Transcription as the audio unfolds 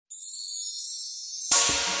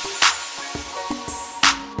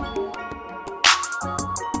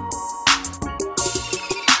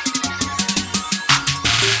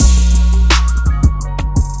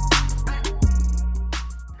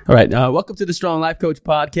All right. Welcome to the Strong Life Coach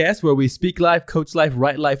podcast, where we speak life, coach life,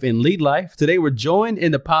 write life, and lead life. Today, we're joined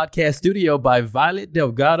in the podcast studio by Violet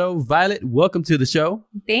Delgado. Violet, welcome to the show.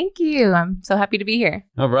 Thank you. I'm so happy to be here.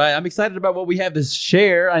 All right. I'm excited about what we have to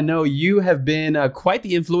share. I know you have been quite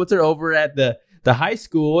the influencer over at the high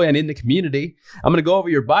school and in the community. I'm going to go over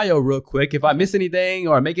your bio real quick. If I miss anything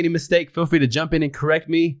or make any mistake, feel free to jump in and correct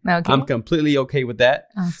me. Okay. I'm completely okay with that.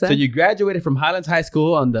 Awesome. So you graduated from Highlands High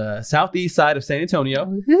School on the southeast side of San Antonio.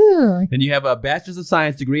 Woohoo. Then you have a Bachelor's of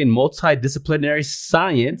Science degree in multidisciplinary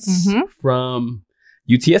science from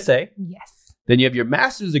UTSA. Yes. Then you have your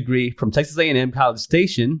master's degree from Texas A&M College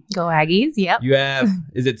Station. Go Aggies. Yep. You have,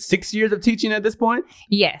 is it 6 years of teaching at this point?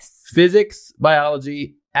 Yes. Physics,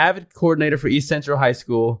 biology, avid coordinator for East Central High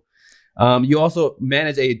School. You also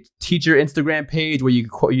manage a teacher Instagram page where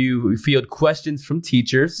you field questions from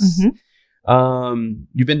teachers.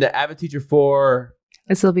 You've been the avid teacher for...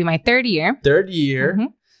 This will be my third year.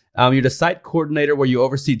 You're the site coordinator where you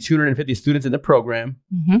oversee 250 students in the program.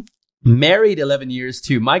 Married 11 years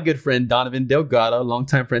to my good friend, Donovan Delgado,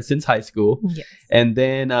 longtime friend since high school. Yes. And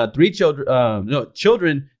then three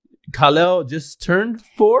children. Khalil just turned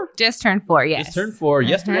 4? Just turned 4, yes. Just turned 4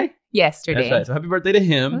 yesterday? Yesterday. That's right. So happy birthday to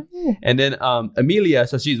him. And then Amelia,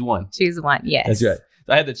 so she's 1. She's 1, yes. That's right.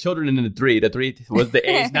 So I had the children and then the 3. The 3 was the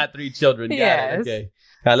age, not 3 children. Got Yes. it. Okay.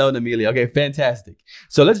 Khalil and Amelia. Okay, fantastic.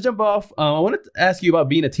 So let's jump off. I wanted to ask you about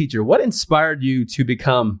being a teacher. What inspired you to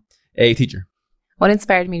become a teacher? What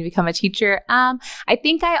inspired me to become a teacher? I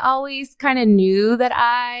think I always kind of knew that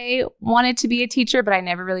I wanted to be a teacher, but I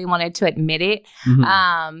never really wanted to admit it.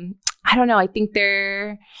 I don't know. I think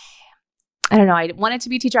I wanted to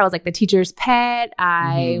be a teacher. I was like the teacher's pet.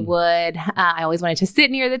 I always wanted to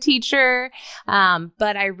sit near the teacher.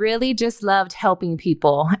 But I really just loved helping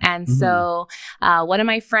people. And so one of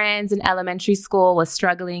my friends in elementary school was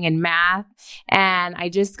struggling in math. And I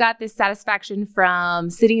just got this satisfaction from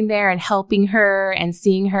sitting there and helping her and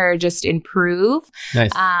seeing her just improve.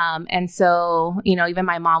 Nice. And so, even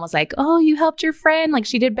my mom was like, "Oh, you helped your friend. Like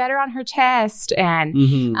she did better on her test."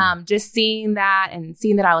 And just seeing that and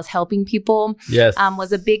seeing that I was helping people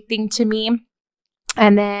was a big thing to me.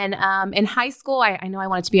 And then in high school, I know I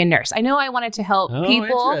wanted to be a nurse. I know I wanted to help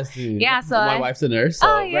people. Interesting. Yeah, so my wife's a nurse.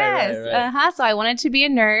 So yes. right. So I wanted to be a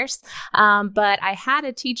nurse. But I had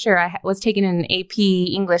a teacher. I was taking an AP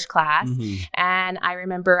English class. And I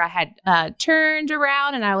remember I had turned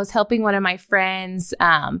around and I was helping one of my friends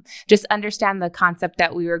just understand the concept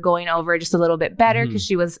that we were going over just a little bit better because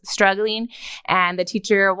she was struggling. And the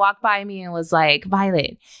teacher walked by me and was like,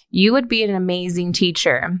 "Violet, you would be an amazing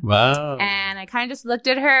teacher." Wow. And I kind of just looked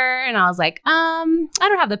at her and I was like, I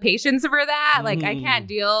don't have the patience for that. Like, I can't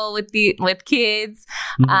deal with kids.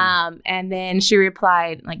 And then she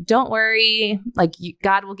replied, like, "Don't worry. Like,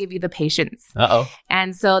 God will give you the patience."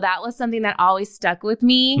 And so that was something that always stuck with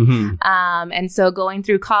me. And so going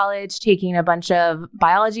through college, taking a bunch of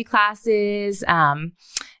biology classes,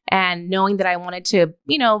 and knowing that I wanted to,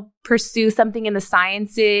 pursue something in the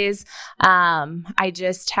sciences, I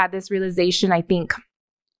just had this realization, I think.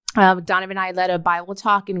 Donovan and I led a Bible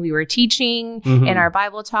talk and we were teaching in our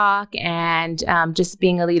Bible talk and just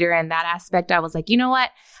being a leader in that aspect. I was like, you know what?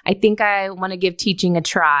 I think I want to give teaching a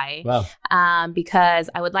try. Wow. Because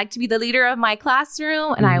I would like to be the leader of my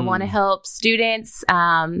classroom and I want to help students.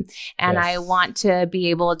 And I want to be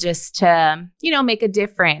able just to, make a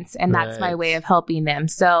difference. And that's my way of helping them.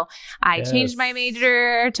 So I changed my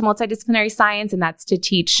major to multidisciplinary science, and that's to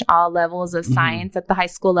teach all levels of science at the high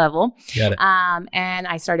school level. Got it. And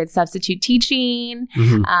I started substitute teaching.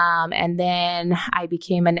 And then I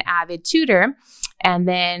became an avid tutor. And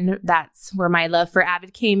then that's where my love for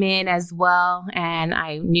Avid came in as well. And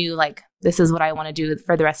I knew this is what I want to do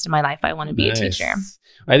for the rest of my life. I want to be a teacher.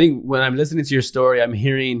 I think when I'm listening to your story, I'm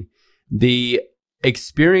hearing the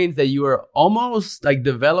experience that you are almost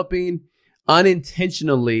developing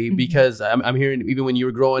unintentionally, because I'm hearing even when you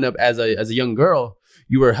were growing up as a young girl,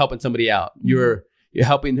 you were helping somebody out. You're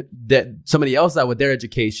helping somebody else out with their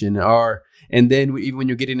education, and then even when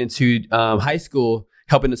you're getting into high school,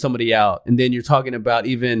 helping somebody out. And then you're talking about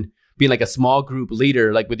even being like a small group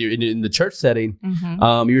leader, like with in the church setting.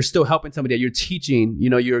 You're still helping somebody out. You're teaching,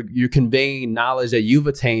 you're conveying knowledge that you've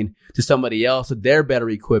attained to somebody else, so they're better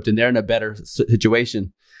equipped and they're in a better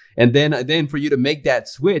situation. And then for you to make that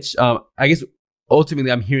switch, I guess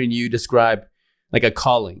ultimately I'm hearing you describe like a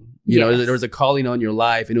calling. There was a calling on your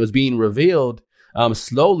life, and it was being revealed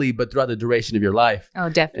slowly, but throughout the duration of your life. Oh,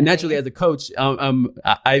 definitely. And naturally, as a coach,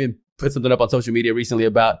 I even put something up on social media recently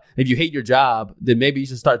about if you hate your job, then maybe you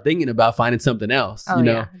should start thinking about finding something else, you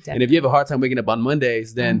know? And if you have a hard time waking up on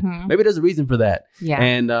Mondays, then maybe there's a reason for that. Yeah.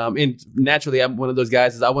 And naturally, I'm one of those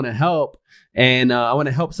guys is I want to help. And I want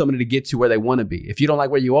to help somebody to get to where they want to be. If you don't like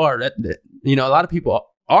where you are, you know, a lot of people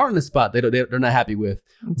are in the spot they're not happy with.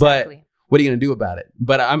 Exactly. But what are you going to do about it?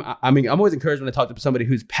 But I'm always encouraged when I talk to somebody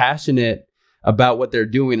who's passionate about what they're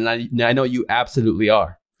doing. And I know you absolutely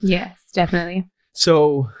are. Yes, definitely.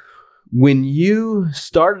 So when you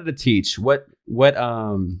started to teach, what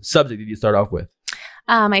subject did you start off with?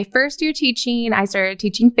 My first year teaching, I started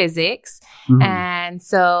teaching physics. And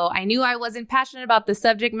so I knew I wasn't passionate about the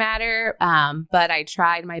subject matter, but I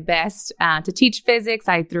tried my best to teach physics.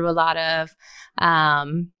 I threw a lot of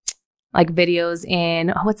like videos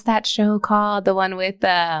in, what's that show called? The one with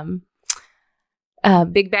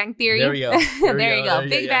Big Bang Theory. There we go. There you go.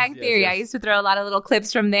 Big Bang Theory. Yes. I used to throw a lot of little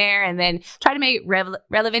clips from there and then try to make it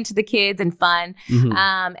relevant to the kids and fun.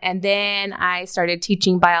 And then I started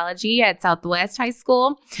teaching biology at Southwest High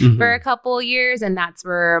School for a couple years. And that's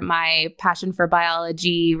where my passion for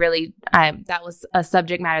biology really, that was a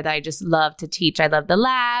subject matter that I just loved to teach. I love the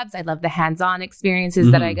labs. I love the hands-on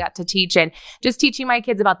experiences that I got to teach and just teaching my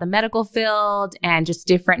kids about the medical field and just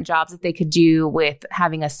different jobs that they could do with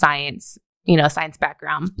having a science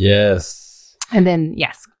background. Yes. And then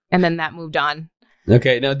that moved on.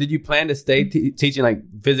 Okay. Now, did you plan to stay teaching like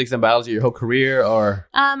physics and biology your whole career or?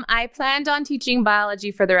 I planned on teaching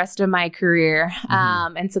biology for the rest of my career.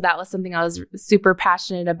 And so that was something I was super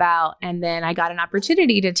passionate about. And then I got an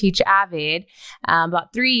opportunity to teach AVID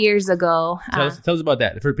about 3 years ago. Tell us about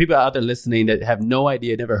that. For people out there listening that have no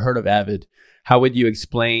idea, never heard of AVID, how would you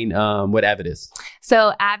explain what AVID is?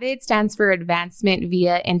 So AVID stands for Advancement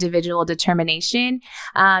via Individual Determination.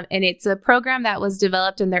 And it's a program that was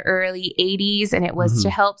developed in the early 80s. And it was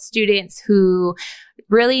to help students who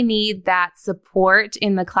really need that support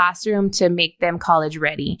in the classroom to make them college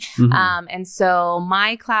ready. And so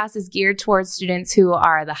my class is geared towards students who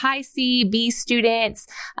are the high C, B students.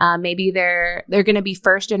 Maybe they're going to be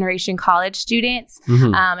first generation college students.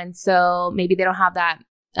 And so maybe they don't have that.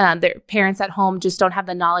 Their parents at home just don't have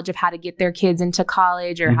the knowledge of how to get their kids into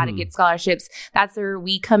college or how to get scholarships. That's where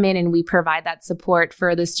we come in and we provide that support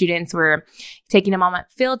for the students. We're taking them on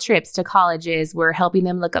field trips to colleges. We're helping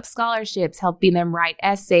them look up scholarships, helping them write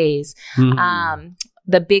essays.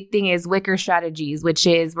 The big thing is Wicker strategies, which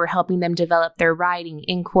is we're helping them develop their writing,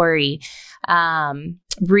 inquiry,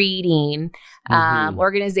 reading,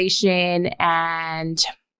 organization, and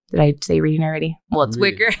did I say reading already? Well, it's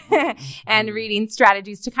Wicker and reading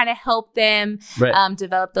strategies to kind of help them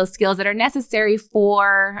develop those skills that are necessary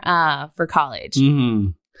for college.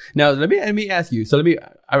 Now, let me ask you. So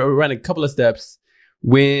I ran a couple of steps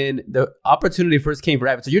when the opportunity first came for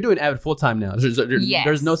AVID. So you're doing AVID full time now.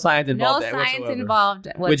 There's no science involved. No science involved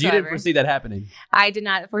whatsoever. But you didn't foresee that happening. I did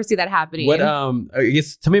not foresee that happening. What? I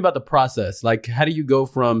guess tell me about the process. Like, how do you go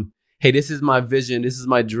from, hey, this is my vision, this is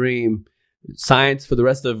my dream, science for the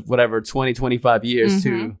rest of whatever 20, 25 years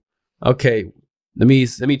to, okay, let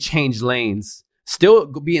me change lanes, still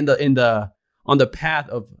be on the path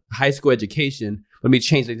of high school education. Let me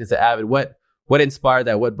change lanes to AVID. What inspired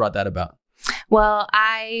that? What brought that about? Well,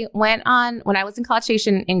 I went on, when I was in College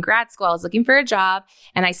Station in grad school, I was looking for a job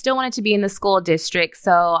and I still wanted to be in the school district.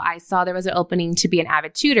 So I saw there was an opening to be an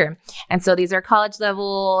AVID tutor. And so these are college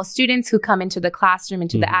level students who come into the classroom,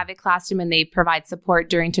 into the AVID classroom, and they provide support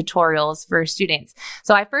during tutorials for students.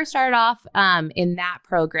 So I first started off in that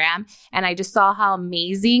program and I just saw how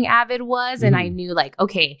amazing AVID was. And I knew like,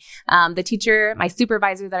 okay, the teacher, my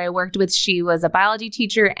supervisor that I worked with, she was a biology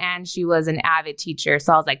teacher and she was an AVID teacher.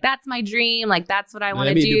 So I was like, that's my dream. Like, that's what I want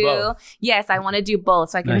to do. Yes, I want to do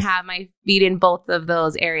both. So I can have my feet in both of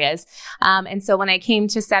those areas. And so when I came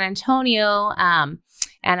to San Antonio, and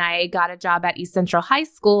I got a job at East Central High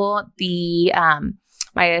School,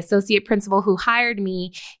 my associate principal who hired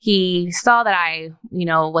me, he saw that I,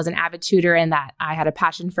 was an AVID tutor and that I had a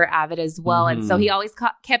passion for AVID as well. And so he always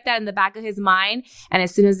kept that in the back of his mind. And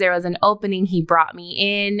as soon as there was an opening, he brought me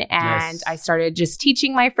in and I started just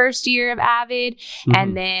teaching my first year of AVID.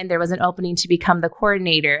 And then there was an opening to become the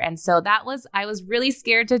coordinator. And so I was really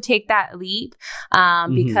scared to take that leap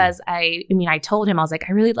because I told him, I was like,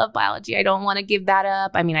 I really love biology. I don't want to give that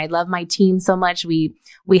up. I love my team so much. We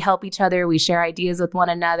help each other. We share ideas with one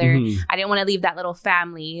another. I didn't want to leave that little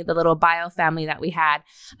family, the little bio family that we had.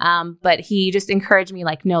 But he just encouraged me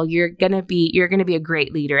like, no, you're going to be a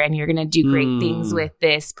great leader and you're going to do great things with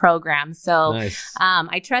this program. So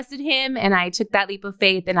I trusted him and I took that leap of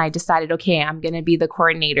faith and I decided, okay, I'm going to be the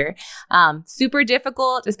coordinator. Super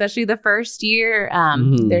difficult, especially the first year.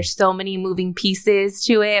 There's so many moving pieces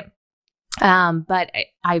to it. But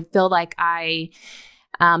I feel like I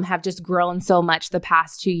have just grown so much the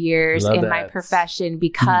past 2 years in my profession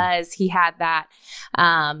because he had that,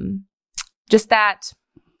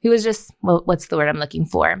 he was just, well, what's the word I'm looking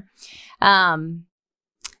for?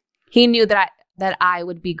 He knew that I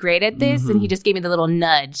would be great at this, and he just gave me the little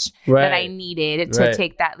nudge that I needed to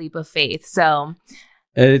take that leap of faith. So,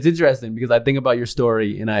 and it's interesting because I think about your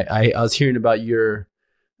story, and I was hearing about your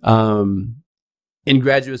in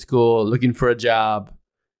graduate school looking for a job,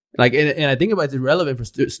 like, and I think about it's relevant for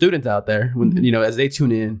students out there when as they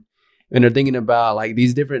tune in and they're thinking about like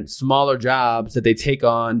these different smaller jobs that they take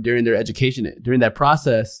on during their education, during that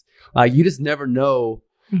process. Like you just never know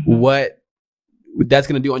what that's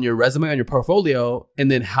going to do on your resume, on your portfolio,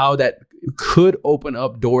 and then how that could open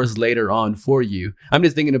up doors later on for you. I'm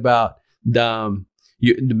just thinking about the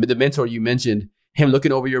mentor you mentioned, him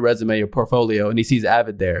looking over your resume, your portfolio, and he sees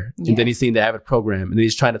Avid there. And then he's seeing the Avid program, and then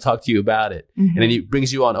he's trying to talk to you about it. And then he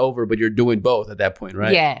brings you on over, but you're doing both at that point,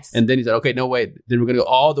 right? Yes. And then he's like, okay, no, wait, then we're going to go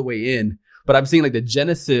all the way in. But I'm seeing like the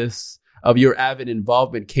genesis of your Avid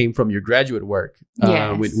involvement came from your graduate work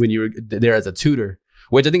when you were there as a tutor,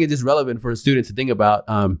 which I think is just relevant for students to think about.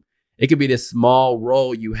 It could be this small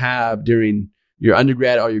role you have during your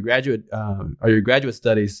undergrad or your graduate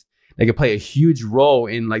studies. They could play a huge role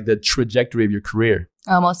in like the trajectory of your career.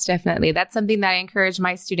 Oh, most definitely. That's something that I encourage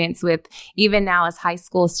my students with, even now as high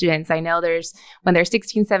school students. I know when they're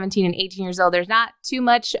 16, 17, and 18 years old, there's not too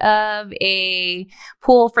much of a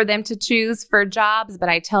pool for them to choose for jobs, but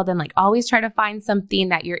I tell them like always try to find something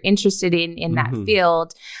that you're interested in that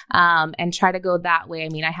field, and try to go that way. I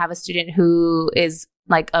mean, I have a student who is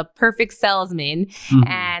like a perfect salesman.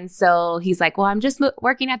 And so he's like, well, I'm just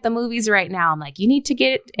working at the movies right now. I'm like, you need to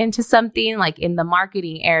get into something like in the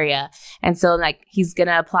marketing area. And so like, he's going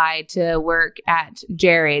to apply to work at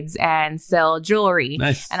Jared's and sell jewelry.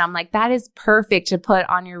 Nice. And I'm like, that is perfect to put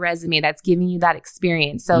on your resume. That's giving you that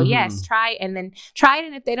experience. So yes, try it. And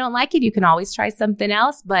if they don't like it, you can always try something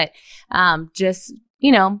else. But just,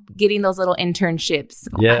 getting those little internships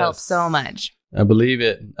helps so much. I believe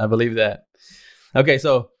it. I believe that. Okay,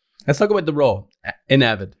 so let's talk about the role in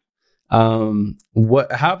Avid. How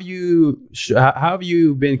have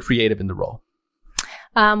you been creative in the role?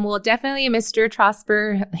 Well, definitely Mr.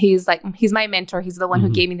 Trosper. He's my mentor. He's the one who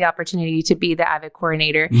gave me the opportunity to be the Avid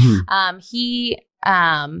coordinator. He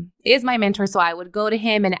is my mentor. So I would go to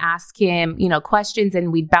him and ask him, questions,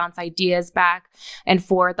 and we'd bounce ideas back and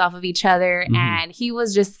forth off of each other. And he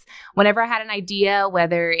was just, whenever I had an idea,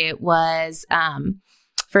 whether it was,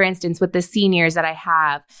 for instance, with the seniors that I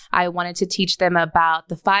have, I wanted to teach them about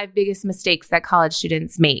the 5 biggest mistakes that college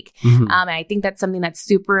students make. And I think that's something that's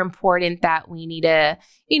super important that we need to,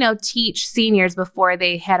 teach seniors before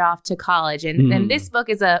they head off to college. And this book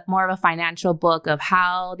is more of a financial book of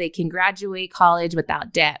how they can graduate college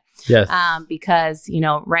without debt. Yes. Because,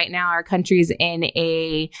 right now our country's in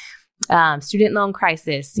a student loan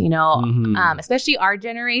crisis, especially our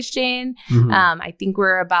generation. I think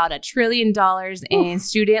we're about $1 trillion in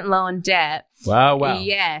student loan debt. Wow.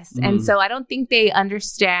 Yes. And so I don't think they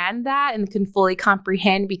understand that and can fully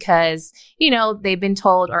comprehend because, they've been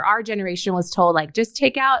told, or our generation was told, like, just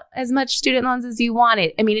take out as much student loans as you want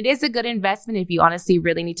it. I mean, it is a good investment if you honestly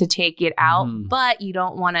really need to take it out, but you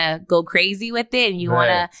don't want to go crazy with it. And you want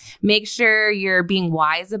to make sure you're being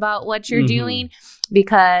wise about what you're doing.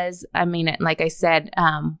 Because, I mean, like I said,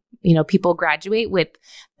 people graduate with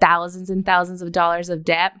thousands and thousands of dollars of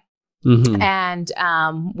debt. And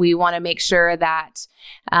we want to make sure that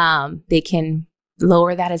they can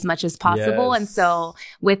lower that as much as possible. Yes. And so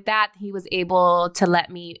with that, he was able to let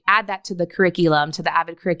me add that to the curriculum, to the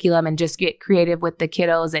Avid curriculum, and just get creative with the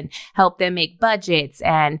kiddos and help them make budgets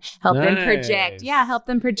and help them project. Yeah, help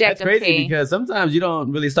them project. That's crazy because sometimes you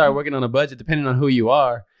don't really start working on a budget depending on who you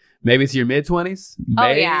are. Maybe it's your mid-20s,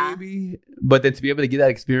 maybe. But then to be able to get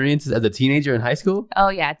that experience as a teenager in high school? Oh,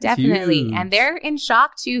 yeah, definitely. And they're in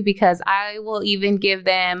shock, too, because I will even give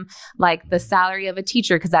them, like, the salary of a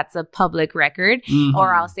teacher because that's a public record.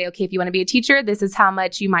 Or I'll say, okay, if you want to be a teacher, this is how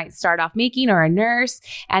much you might start off making, or a nurse.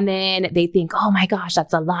 And then they think, oh, my gosh,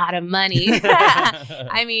 that's a lot of money.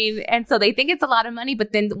 I mean, and so they think it's a lot of money.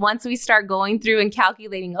 But then once we start going through and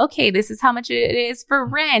calculating, okay, this is how much it is for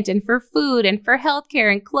rent and for food and for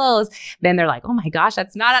healthcare and clothes, clothes, then they're like, oh my gosh,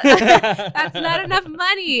 that's not that's not enough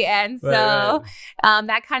money. And so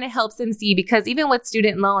that kind of helps them see, because even with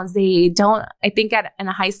student loans, they don't, I think in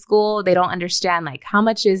a high school, they don't understand like how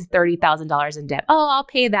much is $30,000 in debt. Oh, I'll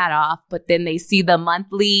pay that off. But then they see the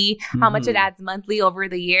monthly, how much it adds monthly over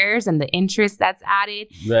the years and the interest that's added.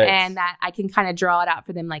 Right. And that I can kind of draw it out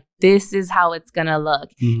for them. Like, this is how it's going to look.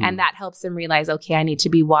 And that helps them realize, okay, I need to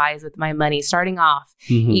be wise with my money starting off,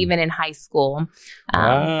 even in high school.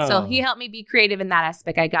 So he helped me be creative in that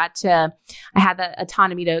aspect. I had the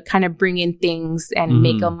autonomy to kind of bring in things and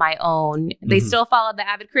make them my own. They still follow the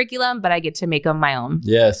AVID curriculum, but I get to make them my own.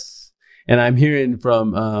 Yes. And I'm hearing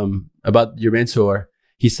from about your mentor.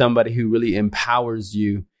 He's somebody who really empowers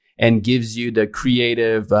you and gives you the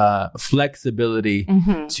creative flexibility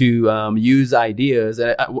to use ideas.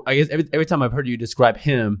 And I guess every time I've heard you describe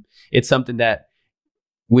him, it's something that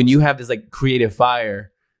when you have this like creative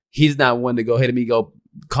fire, he's not one to go, hey, let me go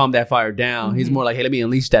calm that fire down. He's more like, hey, let me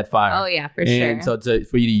unleash that fire. Oh, yeah, for sure. And so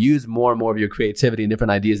for you to use more and more of your creativity and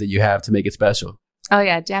different ideas that you have to make it special. Oh,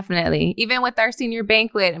 yeah, definitely. Even with our senior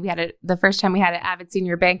banquet, we had the first time we had an AVID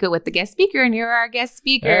senior banquet with the guest speaker, and you were our guest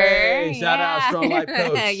speaker. Hey, shout out Strong Life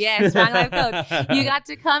Coach. Yes, Strong Life Coach. You got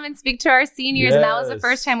to come and speak to our seniors, and that was the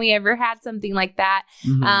first time we ever had something like that.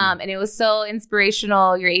 And it was so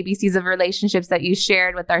inspirational, your ABCs of relationships that you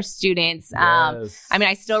shared with our students. I mean,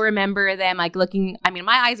 I still remember them like looking, I mean,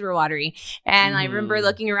 my eyes were watery, and I remember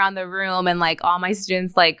looking around the room, and like all my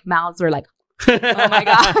students' like mouths were like, oh my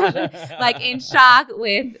gosh, like in shock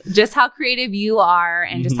with just how creative you are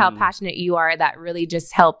and just how passionate you are. That really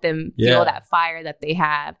just helped them feel that fire that they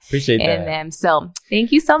have in them. So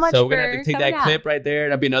thank you so much. So we're gonna have to take that clip right there.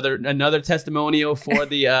 That'll be another testimonial for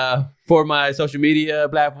the for my social media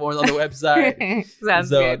platforms on the website.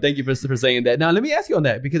 Sounds good. Thank you for saying that. Now let me ask you on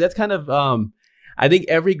that, because that's kind of I think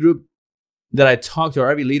every group that I talk to,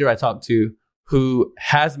 or every leader I talk to who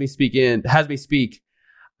has me speak,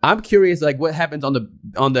 I'm curious, like what happens on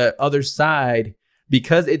the other side,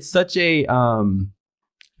 because it's such a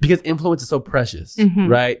because influence is so precious,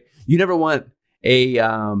 right? You never want a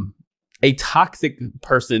toxic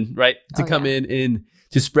person, right, to come in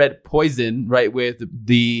to spread poison, right, with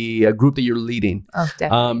the group that you're leading. Oh,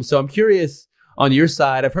 definitely. So I'm curious on your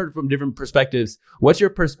side. I've heard from different perspectives. What's your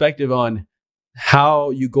perspective on how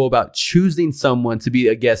you go about choosing someone to be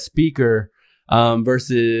a guest speaker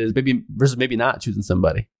versus maybe not choosing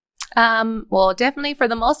somebody? Well, definitely for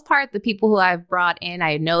the most part, the people who I've brought in,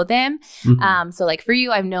 I know them. So like for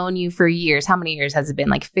you, I've known you for years. How many years has it been?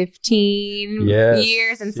 Like 15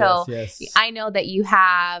 years. And so I know that you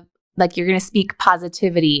have, like, you're going to speak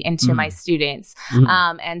positivity into my students.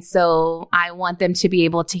 And so I want them to be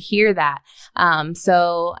able to hear that.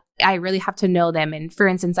 So I really have to know them. And for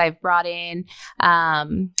instance, I've brought in,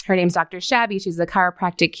 her name's Dr. Shabby. She's a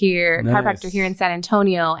chiropractor here in San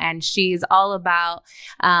Antonio. And she's all about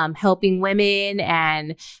helping women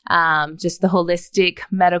and just the holistic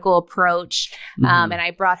medical approach. And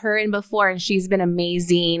I brought her in before, and she's been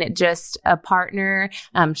amazing, just a partner.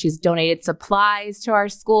 She's donated supplies to our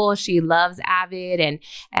school. She loves AVID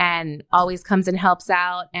and always comes and helps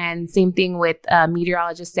out. And same thing with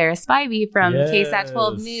meteorologist Sarah Spivey from KSAT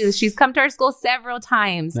 12 News. She's come to our school several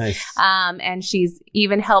times. Nice. And she's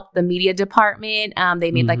even helped the media department.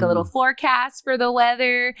 They made like a little forecast for the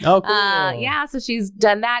weather. Oh, cool. So she's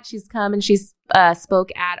done that. She's come and she's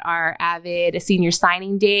spoke at our AVID senior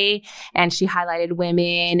signing day, and she highlighted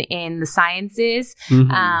women in the sciences.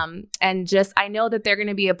 And just, I know that they're going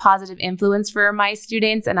to be a positive influence for my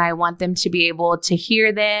students, and I want them to be able to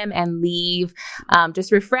hear them and leave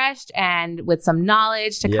just refreshed and with some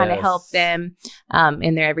knowledge to kind of help them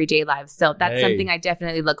in their everyday lives. So that's something I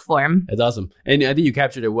definitely look for. That's awesome. And I think you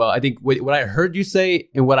captured it well. I think what I heard you say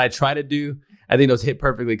and what I try to do, I think those hit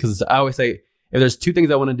perfectly, because I always say, if there's two things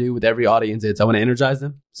I want to do with every audience, it's I want to energize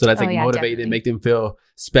them. So that's motivate them, make them feel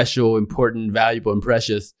special, important, valuable, and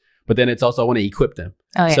precious. But then it's also I want to equip them.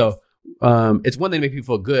 So it's one thing to make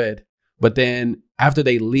people feel good, but then after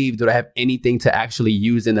they leave, do they have anything to actually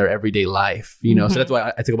use in their everyday life? You know, so that's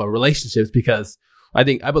why I talk about relationships, because I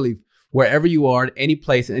believe wherever you are, at any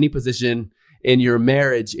place, in any position, in your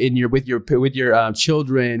marriage, with your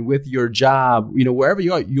children, with your job, you know, wherever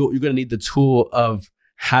you are, you're going to need the tool of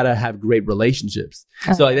how to have great relationships.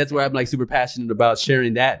 So like, that's where I'm like super passionate about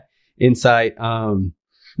sharing that insight. No,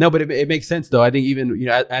 but it makes sense though. I think even, you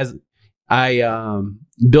know, as I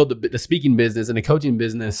build the speaking business and the coaching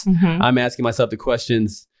business, I'm asking myself the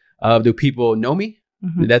questions of, do people know me?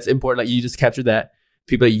 That's important. Like you just captured that.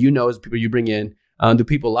 People that you know is people you bring in. Do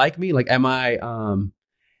people like me? Like, am I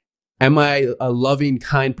a loving,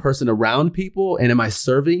 kind person around people? And am I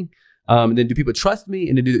serving? And then do people trust me?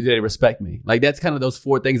 And then do they respect me? Like, that's kind of those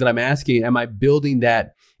 4 things that I'm asking. Am I building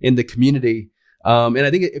that in the community? And I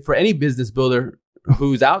think for any business builder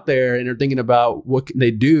who's out there and are thinking about what can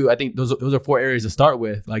they do, I think those are 4 areas to start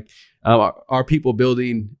with. Like, are people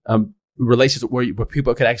building relationships where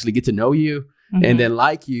people could actually get to know you and then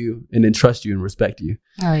like you and then trust you and respect you?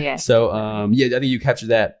 Oh, yeah. So, I think you captured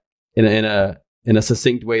that in a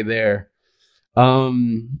succinct way there.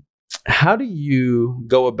 How do you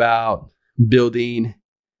go about building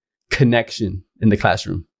connection in the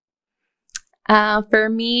classroom? For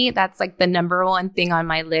me, that's like the number one thing on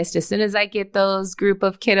my list. As soon as I get those group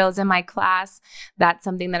of kiddos in my class, that's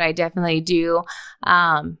something that I definitely do.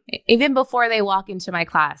 Even before they walk into my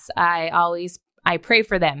class, I pray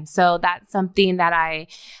for them. So that's something that I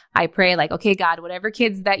pray, like, okay, God, whatever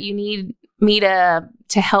kids that you need me to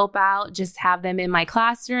help out, just have them in my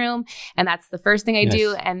classroom. And that's the first thing I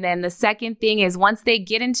do. And then the second thing is, once they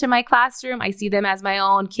get into my classroom, I see them as my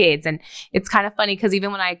own kids. And it's kind of funny because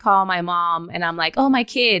even when I call my mom and I'm like, oh, my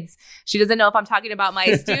kids, she doesn't know if I'm talking about my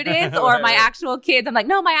students or my actual kids. I'm like,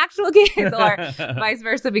 no, my actual kids, or vice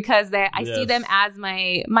versa, because I see them as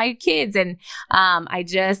my kids. And I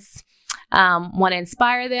just want to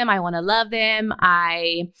inspire them. I want to love them.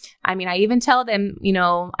 I even tell them,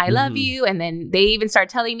 I love you. And then they even start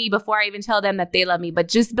telling me before I even tell them that they love me. But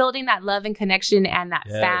just building that love and connection and that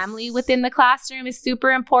family within the classroom is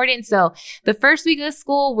super important. So the first week of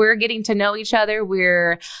school, we're getting to know each other.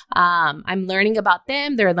 I'm learning about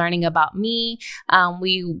them. They're learning about me.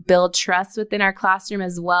 We build trust within our classroom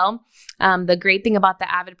as well. The great thing about the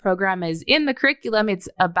AVID program is in the curriculum, it's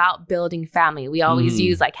about building family. We always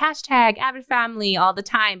use like hashtag AVID family all the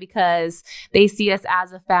time because they see us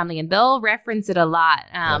as a family, and they'll reference it a lot.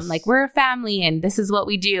 Like, we're a family and this is what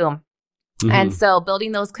we do. And so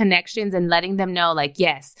building those connections and letting them know, like,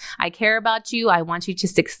 yes, I care about you. I want you to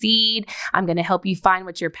succeed. I'm going to help you find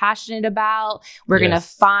what you're passionate about. We're going to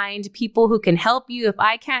find people who can help you if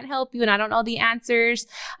I can't help you and I don't know the answers.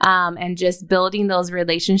 And just building those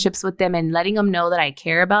relationships with them and letting them know that I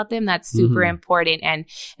care about them. That's super important.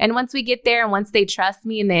 And once we get there and once they trust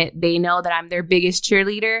me and they know that I'm their biggest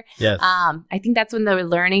cheerleader, I think that's when the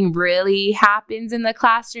learning really happens in the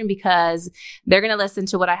classroom, because they're going to listen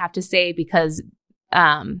to what I have to say because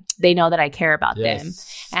they know that I care about them.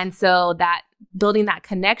 And so that building that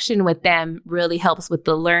connection with them really helps with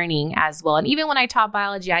the learning as well. And even when I taught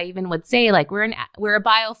biology, I even would say, like, we're a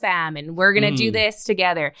biofam and we're going to do this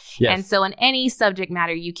together. And so in any subject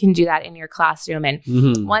matter, you can do that in your classroom. And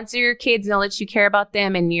once your kids know that you care about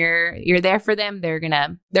them and you're there for them, they're going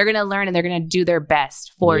to learn and they're going to do their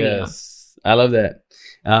best for you. I love that.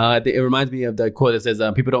 I think it reminds me of the quote that says,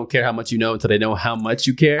 people don't care how much you know until they know how much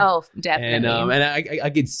you care. Oh, definitely. And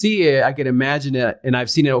I could see it. I could imagine it. And I've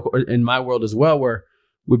seen it in my world as well, where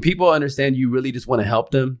when people understand you really just want to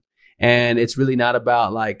help them. And it's really not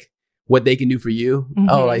about like what they can do for you.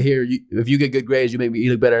 Oh, like here, if you get good grades, you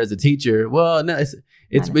look better as a teacher. Well, no,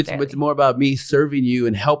 it's more about me serving you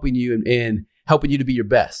and helping you and helping you to be your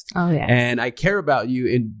best. Oh, yes. And I care about you,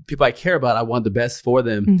 and people I care about, I want the best for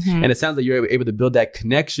them. And it sounds like you're able to build that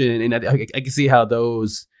connection. And I can see how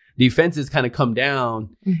those defenses kind of come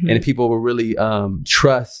down, and people will really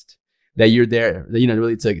trust that you're there,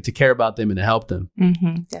 really to care about them and to help them.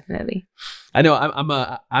 Definitely. I know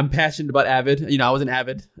I'm passionate about AVID. I was an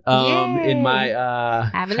AVID in my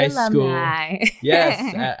AVID high alumni. school.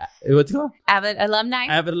 Yes. What's it called? AVID alumni.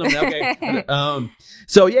 AVID alumni. Okay.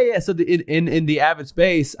 So in the AVID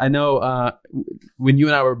space, I know when you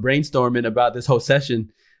and I were brainstorming about this whole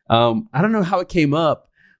session, I don't know how it came up,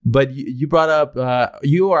 but you brought up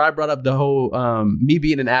I brought up the whole me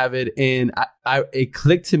being an AVID, and it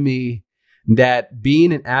clicked to me that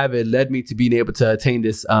being an AVID led me to being able to attain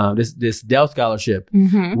this Dell scholarship,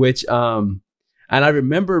 which and I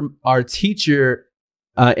remember our teacher,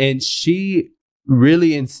 and she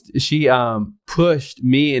really pushed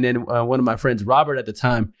me and then one of my friends, Robert, at the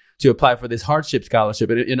time, to apply for this hardship scholarship.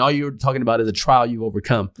 And all you were talking about is a trial you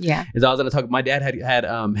overcome. Yeah. As I was going to talk, my dad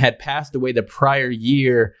had passed away the prior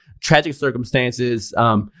year, tragic circumstances,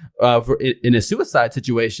 in a suicide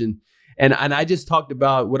situation. And I just talked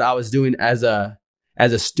about what I was doing as a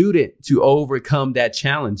student to overcome that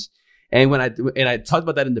challenge. And when I talked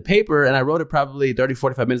about that in the paper, and I wrote it probably 30,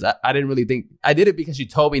 45 minutes, I didn't really think I did it because she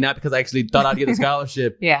told me, not because I actually thought I'd get the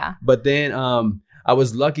scholarship. Yeah. But then I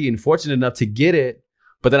was lucky and fortunate enough to get it.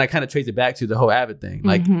 But then I kind of traced it back to the whole AVID thing.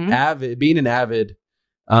 Like being an AVID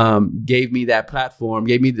gave me that platform,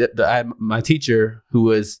 gave me my teacher, who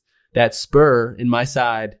was that spur in my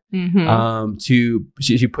side Mm-hmm.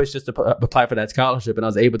 she pushed us to apply for that scholarship, and I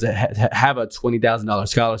was able to have a $20,000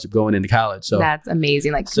 scholarship going into college. So that's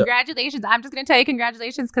amazing. Like, congratulations. I'm just going to tell you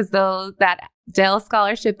congratulations, because that Dell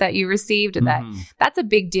scholarship that you received, that's a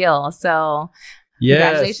big deal. So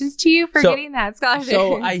congratulations to you for getting that scholarship.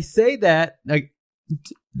 So I say that, like,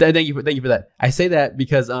 thank you for that. I say that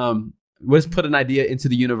because let's put an idea into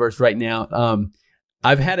the universe right now.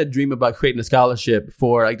 I've had a dream about creating a scholarship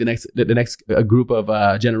for like the next group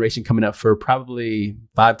of generation coming up for probably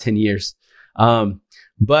 5-10 years.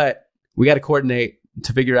 But we got to coordinate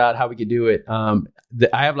to figure out how we can do it.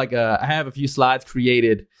 I have a few slides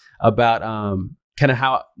created about kind of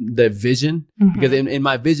how the vision, because in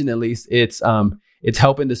my vision, at least, it's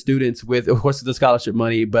helping the students with, of course, the scholarship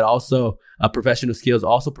money, but also professional skills,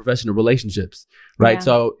 also professional relationships, right? Yeah.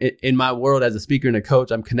 So in my world as a speaker and a coach,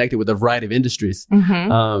 I'm connected with a variety of industries,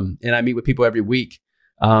 and I meet with people every week.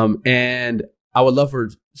 And I would love for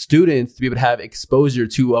students to be able to have exposure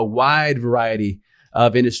to a wide variety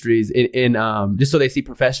of industries in just so they see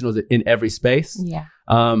professionals in every space. Yeah.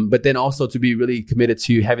 But then also to be really committed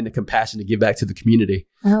to having the compassion to give back to the community.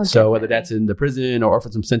 Oh, so whether that's in the prison or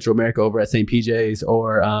from Central America over at St. PJ's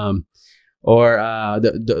or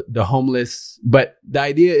the homeless. But the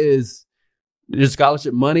idea is there's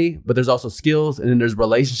scholarship money, but there's also skills, and then there's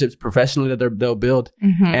relationships professionally that they'll build,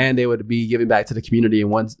 and they would be giving back to the community in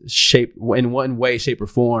one way, shape, or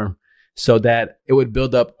form, so that it would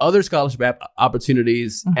build up other scholarship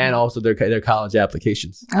opportunities and also their college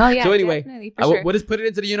applications. Oh yeah. So anyway, we'll just put it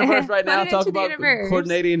into the universe right now. Talk about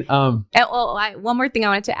coordinating. One more thing I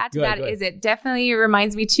wanted to add to that is it definitely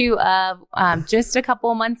reminds me too of just a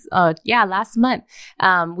couple of months. Last month,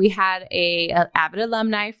 we had a Avid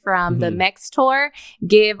alumni from the Mex tour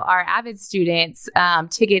give our Avid students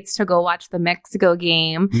tickets to go watch the Mexico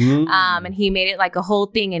game, and he made it like a whole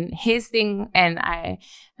thing. And his thing, and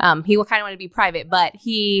he kind of wanted to be private, but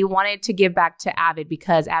he wanted to give back to Avid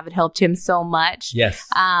because Avid helped him so much. Yes.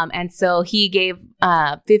 And so he gave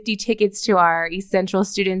 50 tickets to our East Central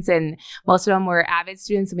students, and most of them were Avid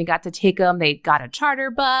students, and we got to take them. They got a charter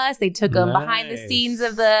bus. They took them behind the scenes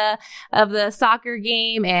of the soccer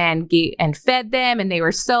game and fed them, and they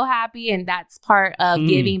were so happy. And that's part of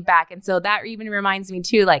giving back. And so that even reminds me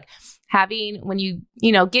too, like having, when you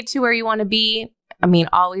get to where you want to be, I mean,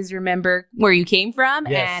 always remember where you came from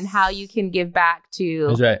and how you can give back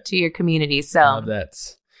to your community. So I love that.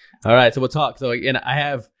 All right, so we'll talk. So again, I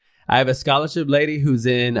have a scholarship lady who's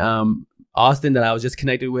in Austin that I was just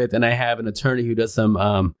connected with, and I have an attorney who does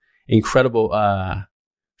some incredible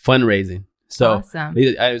fundraising. So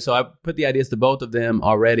awesome. So I put the ideas to both of them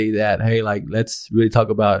already. That hey, like let's really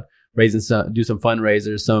talk about do some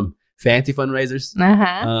fundraisers, some fancy fundraisers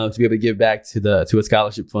to be able to give back to a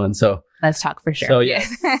scholarship fund. So let's talk for sure. So yes.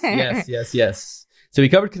 So we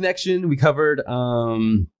covered connection. We covered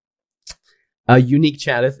a unique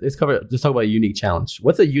challenge. Let's talk about a unique challenge.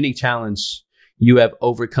 What's a unique challenge you have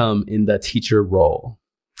overcome in the teacher role?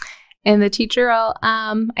 In the teacher role,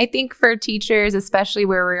 I think for teachers, especially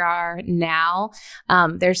where we are now,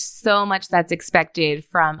 there's so much that's expected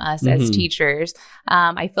from us as teachers.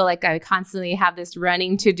 I feel like I constantly have this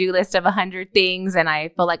running to-do list of 100 things, and I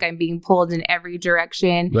feel like I'm being pulled in every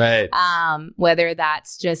direction. Right. Whether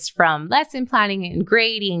that's just from lesson planning and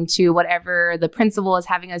grading to whatever the principal is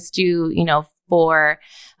having us do, for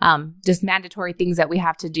just mandatory things that we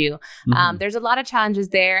have to do. There's a lot of challenges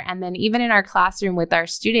there. And then even in our classroom with our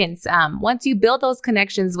students, once you build those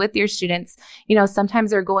connections with your students,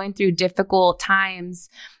 sometimes they're going through difficult times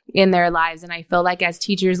in their lives. And I feel like as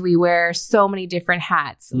teachers, we wear so many different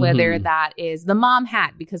hats, whether that is the mom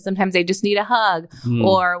hat, because sometimes they just need a hug,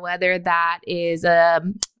 or whether that is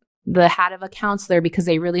the hat of a counselor because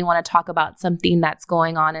they really want to talk about something that's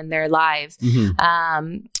going on in their lives.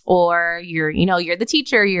 Or you're the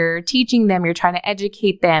teacher, you're teaching them, you're trying to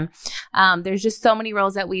educate them. There's just so many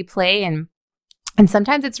roles that we play, and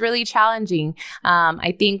sometimes it's really challenging.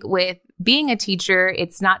 I think with being a teacher,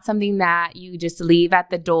 it's not something that you just leave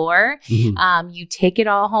at the door. You take it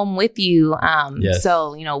all home with you.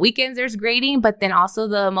 So, weekends there's grading, but then also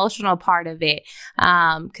the emotional part of it.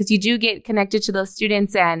 Cause you do get connected to those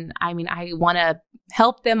students. And I mean, I want to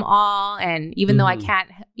help them all. And even though I can't,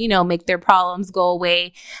 make their problems go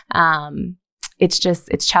away,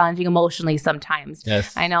 it's challenging emotionally sometimes.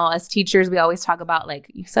 Yes. I know as teachers, we always talk about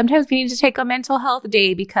like, sometimes we need to take a mental health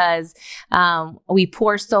day because we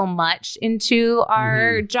pour so much into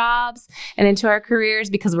our jobs and into our careers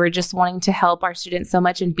because we're just wanting to help our students so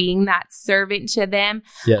much and being that servant to them.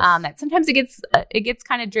 Yes. That sometimes it gets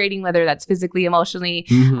kind of draining, whether that's physically, emotionally.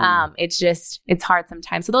 It's hard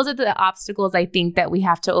sometimes. So those are the obstacles I think that we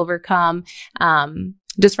have to overcome.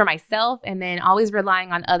 Just for myself, and then always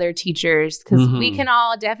relying on other teachers because we can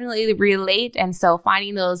all definitely relate. And so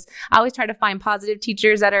finding those, I always try to find positive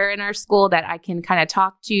teachers that are in our school that I can kind of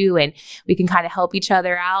talk to and we can kind of help each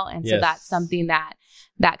other out. And so that's something that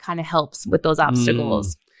kind of helps with those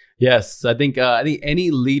obstacles. Yes. I think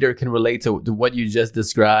any leader can relate to what you just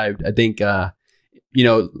described. I think,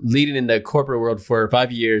 leading in the corporate world for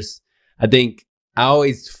 5 years, I think I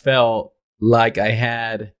always felt like I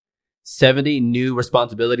had 70 new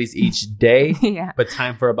responsibilities each day, but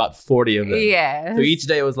time for about 40 of them. Yeah. So each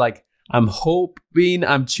day it was like, I'm hoping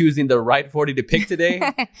I'm choosing the right 40 to pick today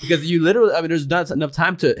because you literally, there's not enough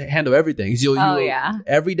time to handle everything. So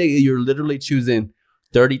every day you're literally choosing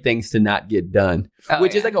 30 things to not get done,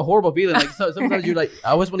 which is like a horrible feeling. Like sometimes you're like, I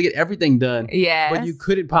always want to get everything done. Yes. But you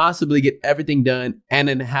couldn't possibly get everything done and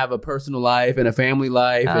then have a personal life and a family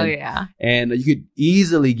life. And you could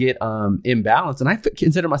easily get imbalanced. And I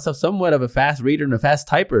consider myself somewhat of a fast reader and a fast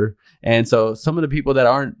typer. And so some of the people that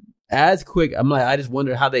aren't as quick, I'm like, I just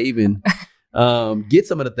wonder how they even get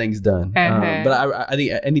some of the things done. But I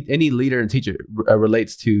think any leader and teacher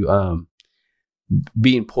relates to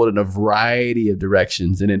being pulled in a variety of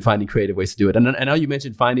directions and then finding creative ways to do it. And I know you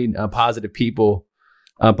mentioned finding positive people,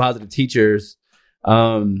 positive teachers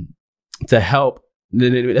to help.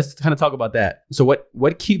 Let's kind of talk about that. So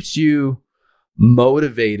what keeps you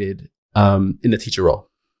motivated in the teacher role?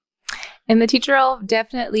 In the teacher role,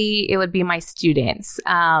 definitely it would be my students.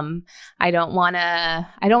 I don't want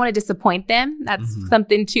to disappoint them. That's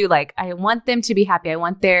something too. Like I want them to be happy. I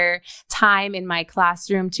want their time in my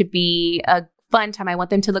classroom to be a fun time. I want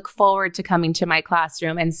them to look forward to coming to my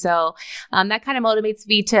classroom. And so that kind of motivates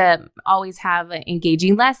me to always have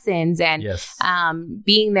engaging lessons and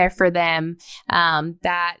being there for them.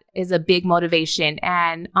 That is a big motivation.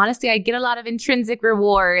 And honestly, I get a lot of intrinsic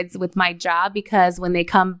rewards with my job because when they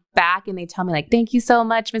come back and they tell me like, thank you so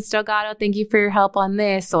much, Ms. Delgado. Thank you for your help on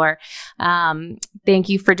this. Or thank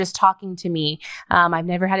you for just talking to me. I've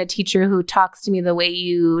never had a teacher who talks to me the way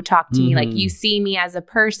you talk to me. Like you see me as a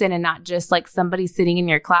person and not just like somebody sitting in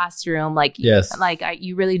your classroom. Like,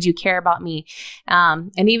 you really do care about me.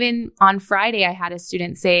 And even on Friday, I had a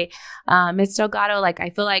student say, Ms. Delgado, like I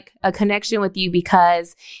feel like a connection with you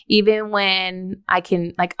because even when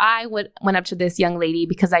I went up to this young lady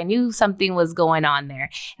because I knew something was going on there.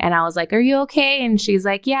 And I was like, are you okay? And she's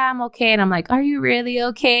like, yeah, I'm okay. And I'm like, are you really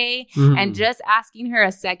okay? And just asking her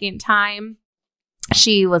a second time,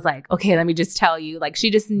 she was like, okay, let me just tell you, like, she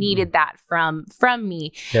just needed that from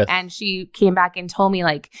me. Yes. And she came back and told me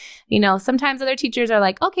like, sometimes other teachers are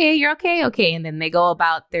like, okay, you're okay. Okay. And then they go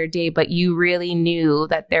about their day, but you really knew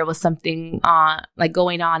that there was something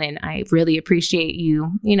going on. And I really appreciate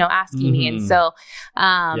you, asking me. And so,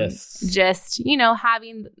 just,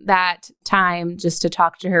 having that time just to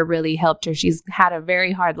talk to her really helped her. She's had a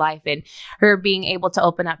very hard life and her being able to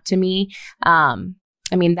open up to me,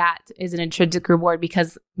 that is an intrinsic reward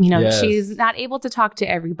because, she's not able to talk to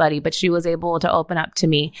everybody, but she was able to open up to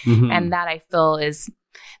me. And that I feel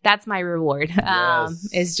that's my reward,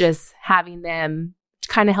 is just having them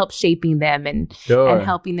kind of help shaping them and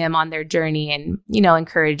helping them on their journey and,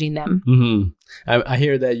 encouraging them. I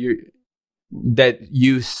hear that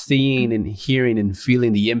you seeing and hearing and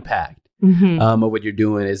feeling the impact of what you're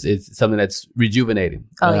doing is something that's rejuvenating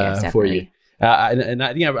for you. And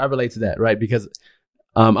I think I relate to that, right? Because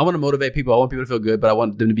I want to motivate people. I want people to feel good, but I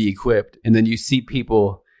want them to be equipped. And then you see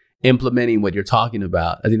people implementing what you're talking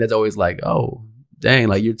about. I think that's always like, oh, dang,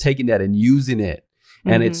 like you're taking that and using it.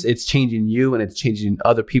 And it's changing you and it's changing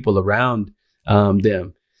other people around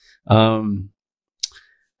them.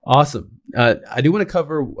 Awesome. I do want to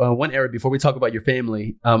cover one area before we talk about your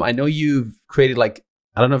family. I know you've created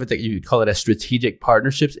I don't know if it's you call it a strategic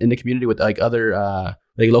partnerships in the community with other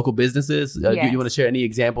local businesses. Do you want to share any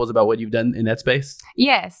examples about what you've done in that space?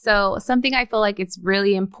 Yes. So something I feel like it's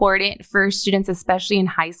really important for students, especially in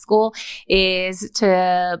high school, is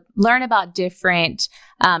to learn about different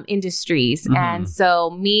industries. And so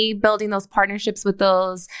me building those partnerships with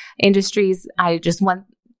those industries, I just want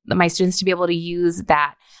my students to be able to use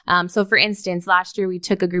that. So for instance, last year we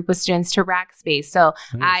took a group of students to Rackspace. So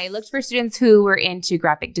I looked for students who were into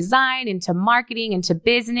graphic design, into marketing, into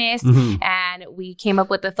business, and we came up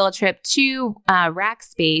with a field trip to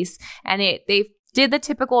Rackspace, and they did the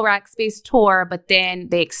typical Rackspace tour, but then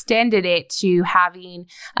they extended it to having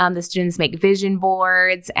the students make vision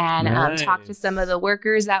boards and talk to some of the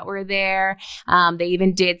workers that were there. They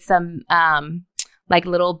even did some like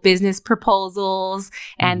little business proposals.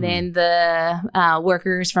 And then the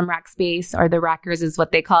workers from Rackspace, or the Rackers is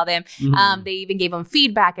what they call them, they even gave them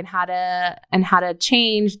feedback and how to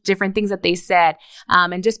change different things that they said.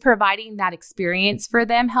 And just providing that experience for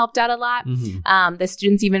them helped out a lot. The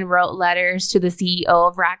students even wrote letters to the CEO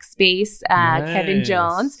of Rackspace, Kevin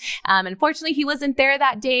Jones. Unfortunately, he wasn't there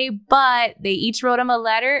that day, but they each wrote him a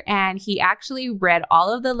letter, and he actually read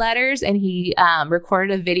all of the letters, and he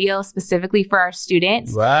recorded a video specifically for our students.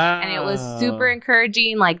 Wow. And it was super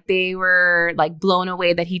encouraging. Like, they were like blown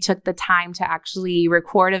away that he took the time to actually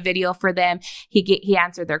record a video for them. He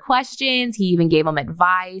answered their questions. He even gave them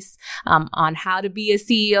advice on how to be a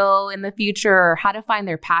CEO in the future, or how to find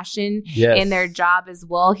their passion in their job as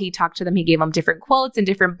well. He talked to them. He gave them different quotes and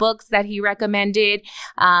different books that he recommended.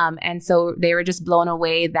 And so they were just blown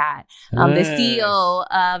away that the CEO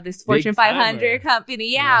of this Fortune 500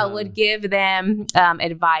 company, would give them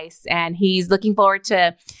advice. And he's looking forward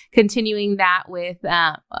to continuing that with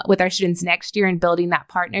our students next year and building that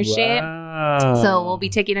partnership. Wow. So we'll be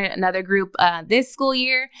taking another group this school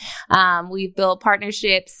year. We've built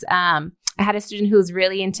partnerships. I had a student who was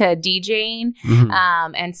really into DJing.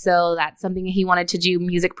 And so that's something he wanted to do,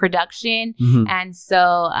 music production. And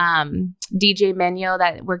so DJ Menyo,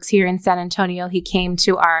 that works here in San Antonio, he came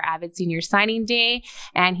to our Avid Senior Signing Day,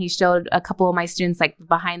 and he showed a couple of my students like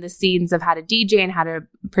behind the scenes of how to DJ and how to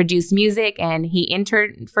produce music. And he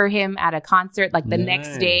interned for him at a concert like the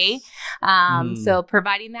next day. So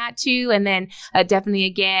providing that too. And then definitely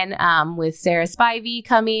again with Sarah Spivey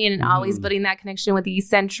coming and always building that connection with East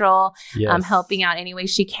Central. Helping out any way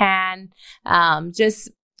she can. And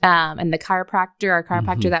the chiropractor, our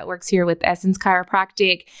chiropractor that works here with Essence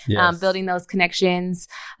Chiropractic, building those connections.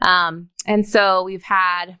 And so we've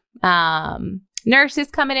had nurses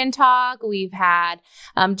come in and talk. We've had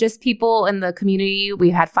just people in the community.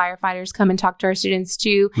 We've had firefighters come and talk to our students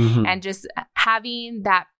too. And just having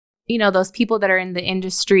that, those people that are in the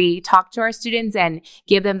industry talk to our students and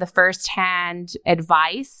give them the firsthand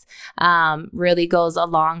advice really goes a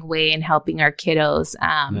long way in helping our kiddos.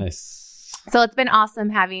 Nice. So it's been awesome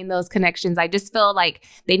having those connections. I just feel like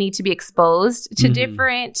they need to be exposed to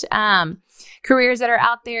different careers that are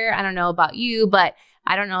out there. I don't know about you, but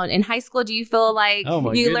I don't know. In high school, do you feel like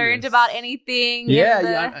you learned about anything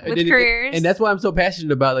with careers? And that's why I'm so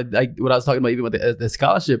passionate about like what I was talking about, even with the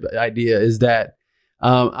scholarship idea, is that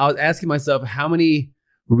I was asking myself, how many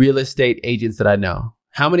real estate agents that I know?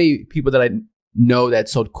 How many people that I know that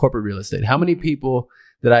sold corporate real estate? How many people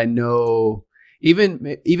that I know, even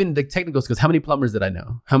the technical skills? How many plumbers that I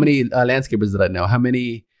know? How many landscapers that I know? How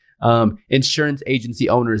many insurance agency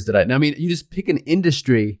owners that I know? I mean, you just pick an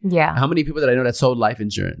industry. Yeah. How many people that I know that sold life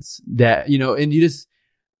insurance? That, and you just,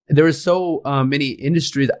 there are so many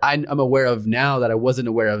industries I'm aware of now that I wasn't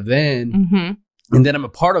aware of then. And then I'm a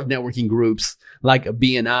part of networking groups like a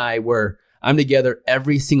BNI, where I'm together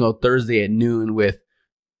every single Thursday at noon with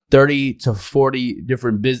 30 to 40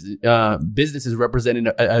 different businesses representing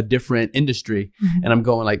a different industry. And I'm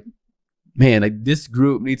going like, man, like this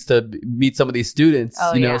group needs to meet some of these students,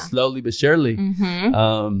 slowly but surely.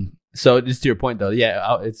 So just to your point though,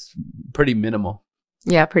 it's pretty minimal.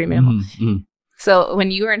 Yeah, pretty minimal. So when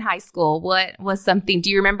you were in high school, what was something, do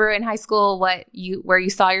you remember in high school where you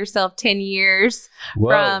saw yourself 10 years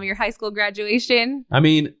from your high school graduation? I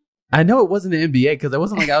mean, I know it wasn't the NBA because it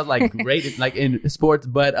wasn't like I was like great in sports,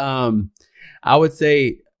 but I would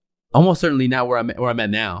say almost certainly not where I'm at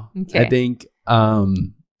now. Okay. I think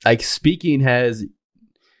like speaking has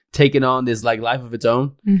taken on this like life of its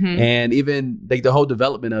own, and even like the whole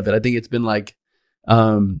development of it. I think it's been like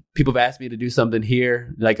people have asked me to do something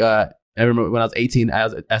here, like I remember when I was 18, I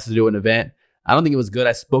was asked to do an event. I don't think it was good.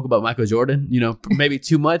 I spoke about Michael Jordan, maybe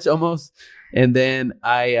too much almost. And then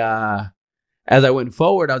as I went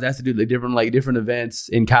forward, I was asked to do different events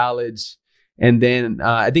in college. And then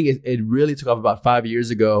I think it really took off about 5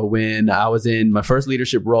 years ago when I was in my first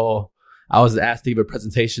leadership role. I was asked to give a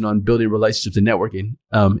presentation on building relationships and networking,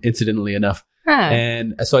 incidentally enough.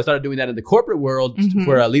 And so I started doing that in the corporate world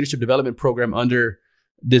for a leadership development program under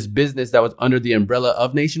this business that was under the umbrella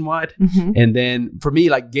of Nationwide. And then for me,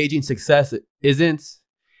 like gauging success isn't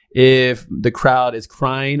if the crowd is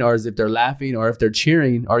crying or as if they're laughing or if they're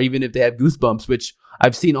cheering or even if they have goosebumps, which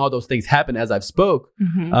I've seen all those things happen as I've spoke.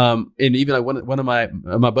 And even like one of my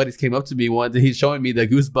buddies came up to me once and he's showing me the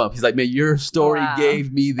goosebumps. He's like, man, your story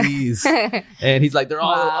gave me these. And he's like, they're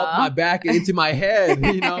all up my back and into my head,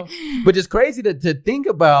 you know, but it's crazy to think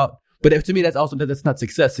about. But to me, that's not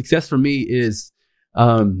success. Success for me is,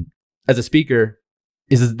 as a speaker,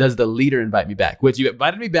 does the leader invite me back? Which you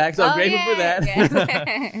invited me back, so I'm grateful for that.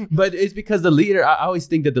 Yeah. But it's because the leader, I always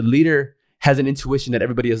think that the leader has an intuition that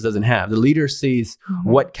everybody else doesn't have. The leader sees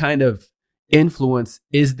what kind of influence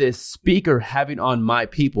is this speaker having on my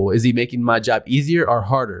people? Is he making my job easier or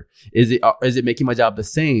harder? Is it making my job the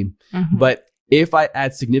same? But if I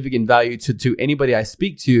add significant value to anybody I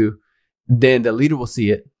speak to, then the leader will see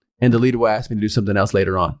it. And the leader will ask me to do something else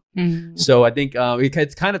later on. So I think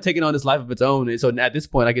it's kind of taken on this life of its own. And so at this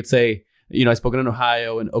point, I could say, you know, I've spoken in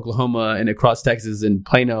Ohio and Oklahoma and across Texas and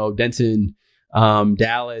Plano, Denton,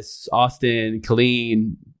 Dallas, Austin,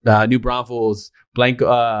 Killeen, New Braunfels,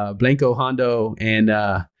 Blanco, Hondo, and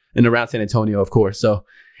around San Antonio, of course. So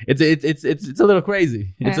it's a little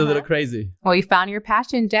crazy. It's a little crazy. Well, you found your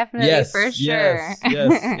passion, definitely, for sure. Yes.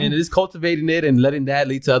 And it is cultivating it and letting that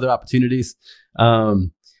lead to other opportunities.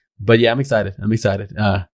 But yeah, I'm excited.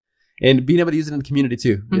 And being able to use it in the community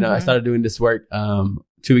too. You know, I started doing this work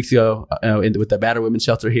 2 weeks ago with the battered women's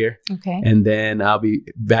shelter here. Okay. And then I'll be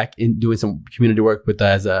back in doing some community work with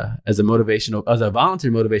as a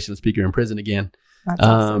volunteer motivational speaker in prison again. That's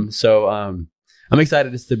awesome. So I'm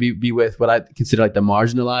excited just to be with what I consider like the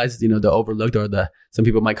marginalized, you know, the overlooked, or some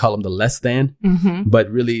people might call them the less than,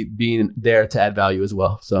 but really being there to add value as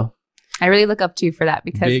well. So I really look up to you for that,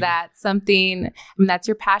 because that's something, I mean, that's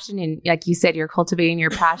your passion. And like you said, you're cultivating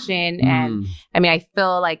your passion. And I mean, I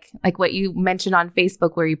feel like what you mentioned on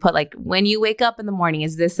Facebook, where you put like, when you wake up in the morning,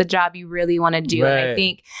 is this a job you really want to do? Right.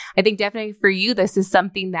 And I think definitely for you, this is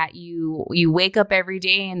something that you wake up every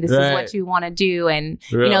day and this is what you want to do. And,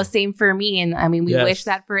 you know, same for me. And I mean, we wish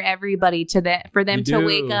that for everybody for them to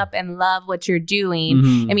wake up and love what you're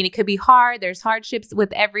doing. I mean, it could be hard. There's hardships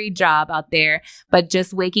with every job out there, but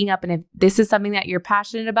just waking up, and if this is something that you're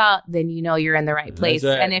passionate about, then you know you're in the right place.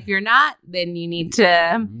 Right. And if you're not, then you need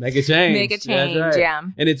to make a change. Right. Yeah.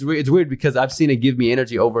 And it's weird because I've seen it give me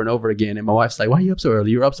energy over and over again. And my wife's like, why are you up so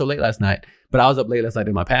early? You were up so late last night. But I was up late last night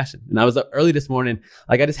in my passion. And I was up early this morning.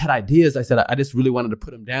 Like, I just had ideas. I said, I just really wanted to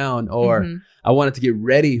put them down, or I wanted to get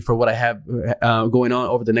ready for what I have going on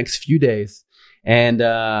over the next few days. And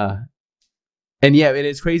yeah, it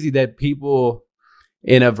is crazy that people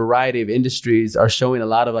in a variety of industries are showing a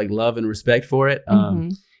lot of like love and respect for it.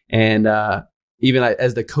 And even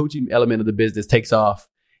as the coaching element of the business takes off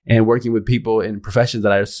and working with people in professions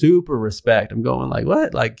that I super respect, I'm going like,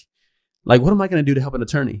 what? Like what am I going to do to help an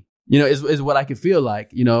attorney? You know, is what I could feel like,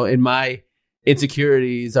 you know, in my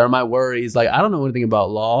insecurities or my worries. Like, I don't know anything about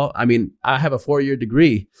law. I mean, I have a 4-year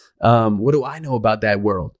degree. What do I know about that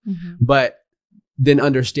world? But then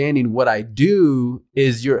understanding what I do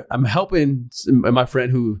is I'm helping my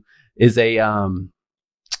friend who is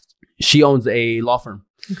she owns a law firm.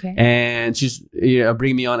 Okay. And she's, you know,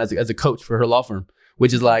 bringing me on as a coach for her law firm,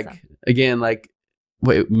 which is like, again, like,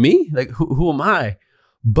 wait, me? Like, who am I?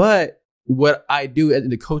 But what I do in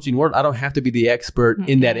the coaching world, I don't have to be the expert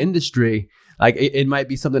in that industry. Like, it might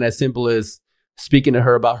be something as simple as speaking to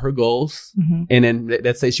her about her goals. And then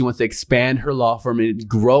let's say she wants to expand her law firm and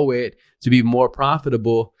grow it to be more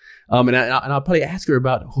profitable. And I'll probably ask her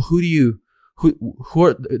about who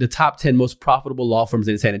are the top 10 most profitable law firms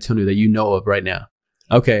in San Antonio that you know of right now?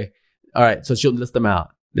 Okay. All right. So she'll list them out.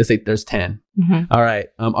 Let's say there's 10. All right.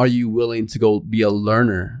 Are you willing to go be a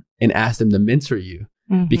learner and ask them to mentor you?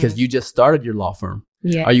 Because you just started your law firm.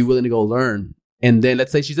 Yes. Are you willing to go learn? And then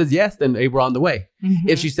let's say she says yes, then we're on the way.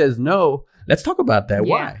 If she says no, let's talk about that.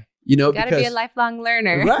 Yeah. Why? You know, gotta be a lifelong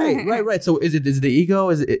learner. Right. So is it the ego?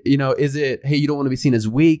 Is it, you know, hey, you don't want to be seen as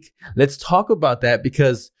weak? Let's talk about that,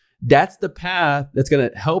 because that's the path that's going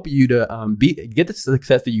to help you to get the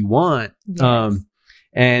success that you want.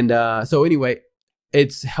 Yes. So anyway,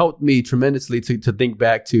 it's helped me tremendously to think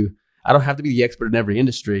back to, I don't have to be the expert in every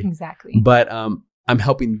industry. Exactly. But I'm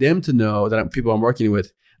helping them to know that people I'm working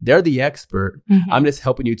with, they're the expert. I'm just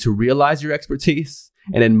helping you to realize your expertise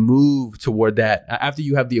and then move toward that. After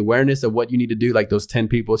you have the awareness of what you need to do, like those 10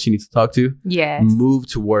 people she needs to talk to, move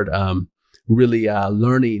toward really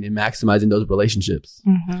learning and maximizing those relationships.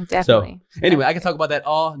 Definitely. So anyway, I can talk about that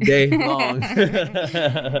all day long.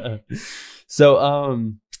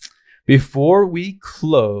 So before we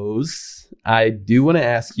close, I do want to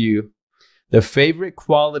ask you the favorite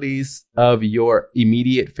qualities of your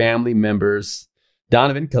immediate family members,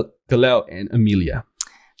 Donovan, Kalel, and Amelia.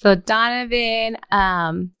 So Donovan,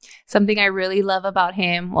 something I really love about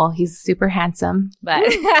him, well, he's super handsome, but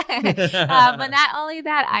but not only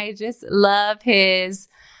that, I just love his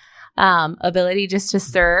ability just to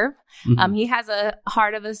serve. He has a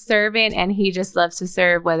heart of a servant, and he just loves to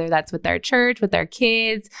serve, whether that's with our church, with our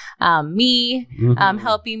kids, me,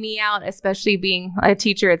 helping me out, especially being a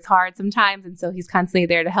teacher. It's hard sometimes. And so he's constantly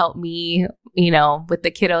there to help me, with the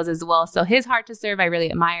kiddos as well. So his heart to serve, I really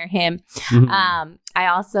admire him. I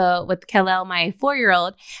also, with Kalel, my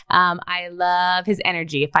 4-year-old, I love his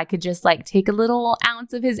energy. If I could just take a little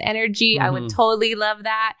ounce of his energy, I would totally love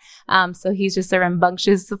that. So he's just a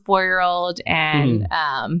rambunctious 4-year-old, and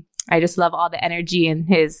I just love all the energy and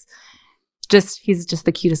he's just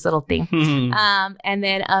the cutest little thing. And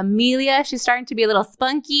then Amelia, she's starting to be a little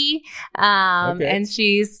spunky. And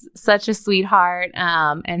she's such a sweetheart.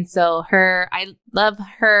 And so I love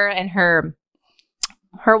her and her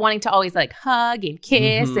wanting to always hug and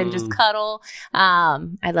kiss and just cuddle.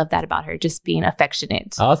 I love that about her, just being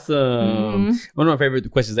affectionate. Awesome. One of my favorite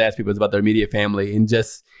questions to ask people is about their immediate family, and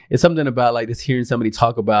just it's something about just hearing somebody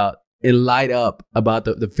talk about and light up about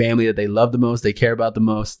the family that they love the most, they care about the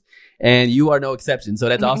most. And you are no exception. So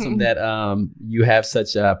that's awesome that you have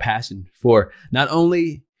such a passion for not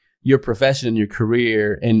only your profession, your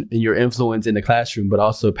career, and your influence in the classroom, but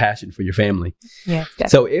also passion for your family. Yeah. Definitely.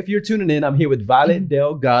 So if you're tuning in, I'm here with Violet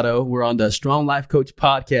Delgado. We're on the Strong Life Coach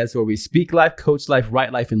podcast, where we speak life, coach life,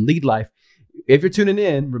 write life, and lead life. If you're tuning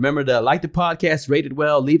in, remember to like the podcast, rate it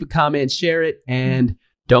well, leave a comment, share it, and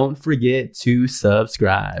don't forget to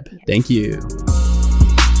subscribe. Yes. Thank you.